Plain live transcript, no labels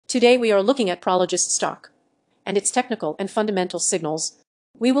Today we are looking at Prologis stock and its technical and fundamental signals.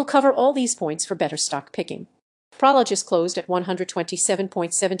 We will cover all these points for better stock picking. Prologis closed at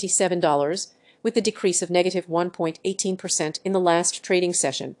 $127.77 with a decrease of negative 1.18% in the last trading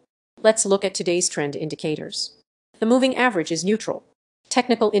session. Let's look at today's trend indicators. The moving average is neutral.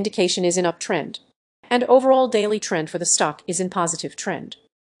 Technical indication is in uptrend. And overall daily trend for the stock is in positive trend.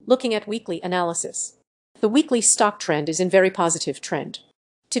 Looking at weekly analysis. The weekly stock trend is in very positive trend.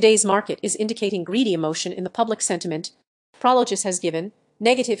 Today's market is indicating greedy emotion in the public sentiment. Prologis has given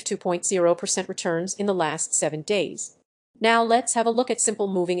negative 2.0% returns in the last 7 days. Now let's have a look at simple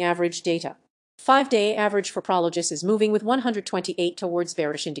moving average data. 5-day average for Prologis is moving with 128 towards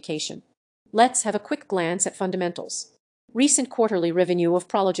bearish indication. Let's have a quick glance at fundamentals. Recent quarterly revenue of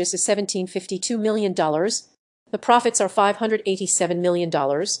Prologis is $1,752 million. The profits are $587 million.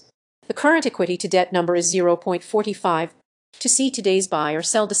 The current equity to debt number is 0.45. To see today's buy or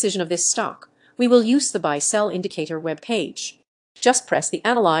sell decision of this stock, we will use the buy-sell indicator web page. Just press the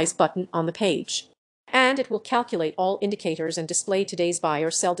Analyze button on the page, and it will calculate all indicators and display today's buy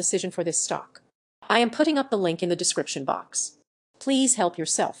or sell decision for this stock. I am putting up the link in the description box. Please help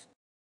yourself.